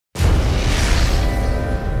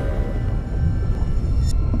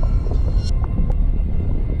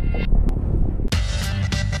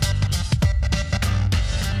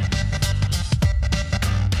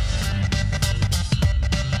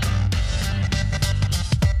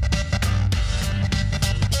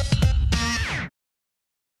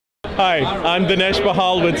Hi, I'm Dinesh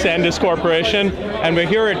Bahal with Sandisk Corporation, and we're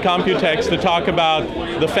here at Computex to talk about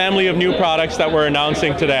the family of new products that we're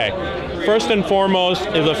announcing today. First and foremost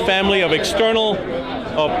is a family of external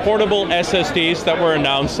portable SSDs that we're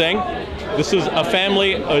announcing. This is a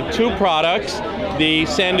family of two products, the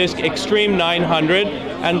Sandisk Extreme 900,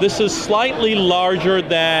 and this is slightly larger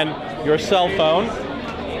than your cell phone.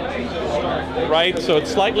 Right, so it's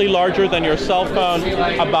slightly larger than your cell phone,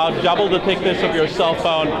 about double the thickness of your cell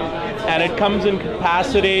phone, and it comes in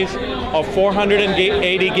capacities of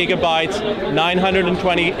 480 gigabytes,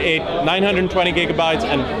 920 gigabytes,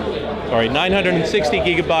 and 960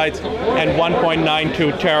 gigabytes, and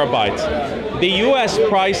 1.92 terabytes. The US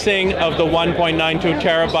pricing of the 1.92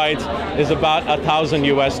 terabytes is about $1,000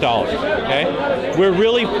 US. Okay, we're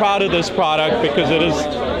really proud of this product because it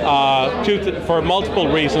is for multiple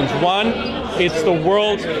reasons. One, it's the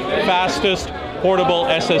world's fastest portable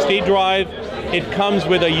SSD drive. It comes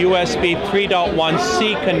with a USB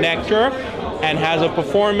 3.1C connector and has a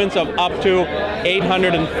performance of up to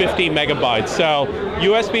 850 megabytes. So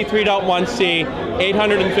USB 3.1C,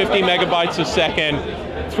 850 megabytes a second,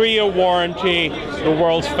 3-year warranty, the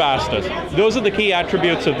world's fastest. Those are the key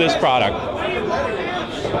attributes of this product.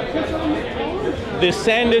 The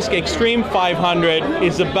Sandisk Extreme 500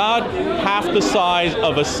 is about half the size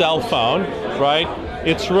of a cell phone, right?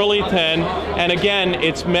 It's really thin, and again,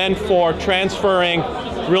 it's meant for transferring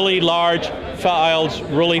really large files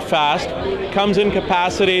really fast. Comes in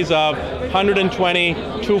capacities of 120,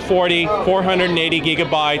 240, 480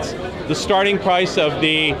 gigabytes. The starting price of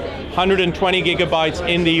the 120 gigabytes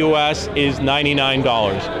in the US is $99.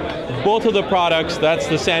 Both of the products, that's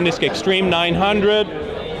the Sandisk Extreme 900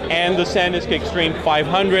 and the Sandisk Extreme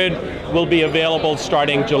 500, will be available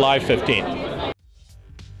starting July 15th.